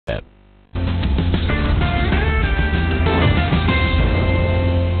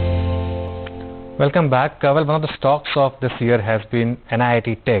Welcome back. Well, one of the stocks of this year has been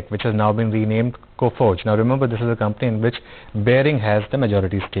NIIT Tech, which has now been renamed Coforge. Now, remember, this is a company in which Baring has the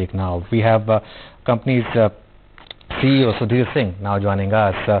majority stake now. We have company's CEO, Sudhir Singh, now joining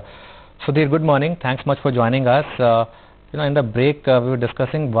us. Sudhir, good morning. Thanks much for joining us. In the break, we were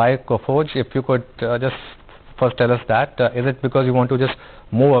discussing why Coforge. If you could just first tell us that. Is it because you want to just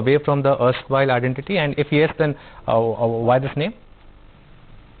move away from the erstwhile identity? And if yes, then why this name?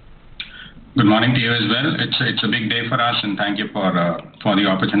 Good morning to you as well. It's a big day for us, and thank you for the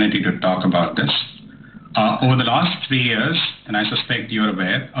opportunity to talk about this. Over the last 3 years, and I suspect you're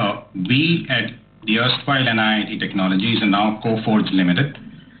aware, we at the erstwhile NIIT Technologies and now Coforge Limited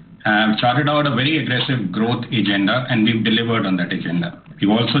have charted out a very aggressive growth agenda, and we've delivered on that agenda. We've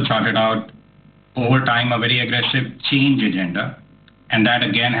also charted out over time a very aggressive change agenda, and that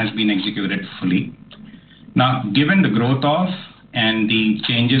again has been executed fully. Now, given the growth of and the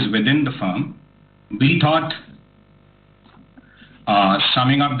changes within the firm, we thought,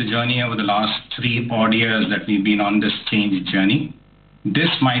 summing up the journey over the last 3 odd years that we've been on this change journey, this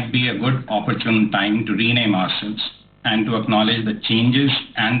might be a good opportune time to rename ourselves and to acknowledge the changes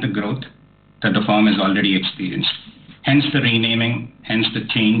and the growth that the firm has already experienced. Hence the renaming, hence the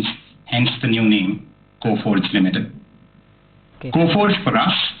change, hence the new name, Coforge Limited. Okay. Coforge for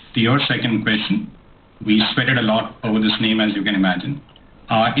us, to your second question, we sweated a lot over this name, as you can imagine.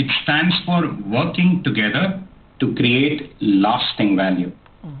 It stands for working together to create lasting value.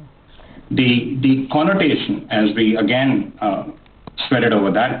 Mm-hmm. The connotation, as we again sweated over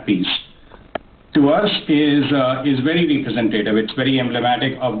that piece, to us is very representative. It's very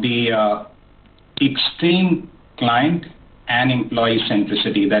emblematic of the extreme client and employee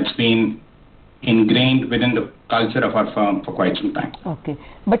centricity that's been ingrained within the culture of our firm for quite some time. Okay.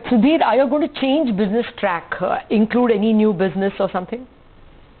 But Sudhir, are you going to change business track, include any new business or something?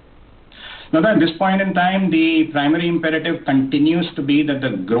 Now, at this point in time, the primary imperative continues to be that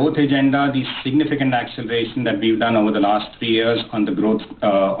the growth agenda, the significant acceleration that we've done over the last 3 years on the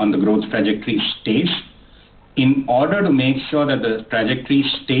growth trajectory stays. In order to make sure that the trajectory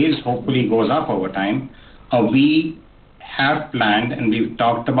stays, hopefully goes up over time, we have planned and we've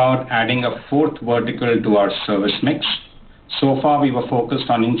talked about adding a 4th vertical to our service mix. So far, we were focused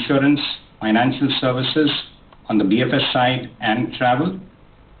on insurance, financial services, on the BFS side, and travel.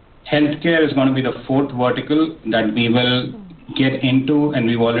 Healthcare is going to be the 4th vertical that we will get into, and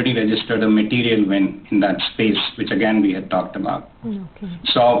we've already registered a material win in that space, which again we had talked about. Okay.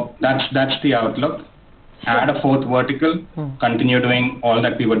 So that's the outlook. Add a 4th vertical, continue doing all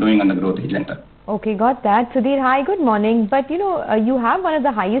that we were doing on the growth agenda. Okay, got that. Sudhir, hi, good morning. But you have one of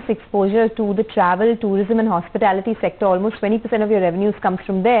the highest exposure to the travel, tourism and hospitality sector. Almost 20% of your revenues comes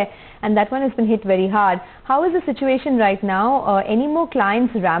from there, and that one has been hit very hard. How is the situation right now? Any more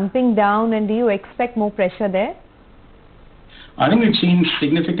clients ramping down, and do you expect more pressure there? I think we've seen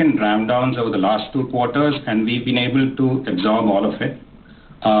significant ramp downs over the last 2 quarters, and we've been able to absorb all of it.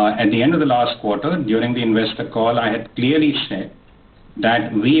 At the end of the last quarter, during the investor call, I had clearly said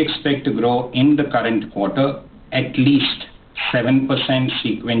that we expect to grow in the current quarter at least 7%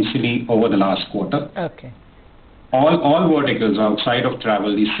 sequentially over the last quarter. Okay. All verticals outside of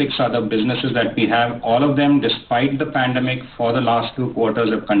travel, these 6 other businesses that we have, all of them, despite the pandemic, for the last 2 quarters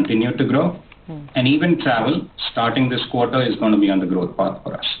have continued to grow. And even travel, starting this quarter, is going to be on the growth path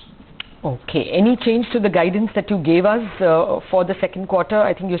for us. Okay. Any change to the guidance that you gave us for the second quarter?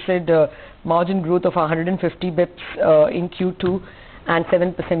 I think you said margin growth of 150 bips in Q2 and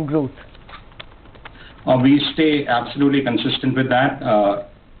 7% growth. We stay absolutely consistent with that.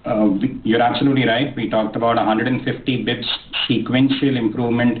 You're absolutely right. We talked about 150 bips sequential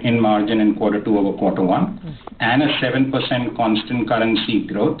improvement in margin in quarter 2 over quarter 1 and a 7% constant currency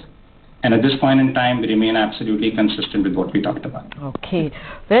growth. And at this point in time, we remain absolutely consistent with what we talked about. Okay.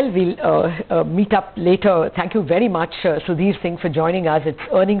 Well, we'll meet up later. Thank you very much, Sudhir Singh, for joining us. It's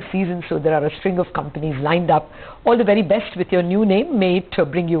earnings season, so there are a string of companies lined up. All the very best with your new name. May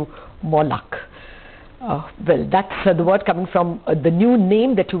it bring you more luck. Well, that's the word coming from the new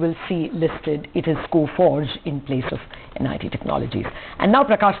name that you will see listed. It is Coforge in place of NIIT Technologies. And now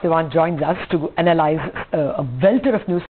Prakash Dewan joins us to analyze a welter of news.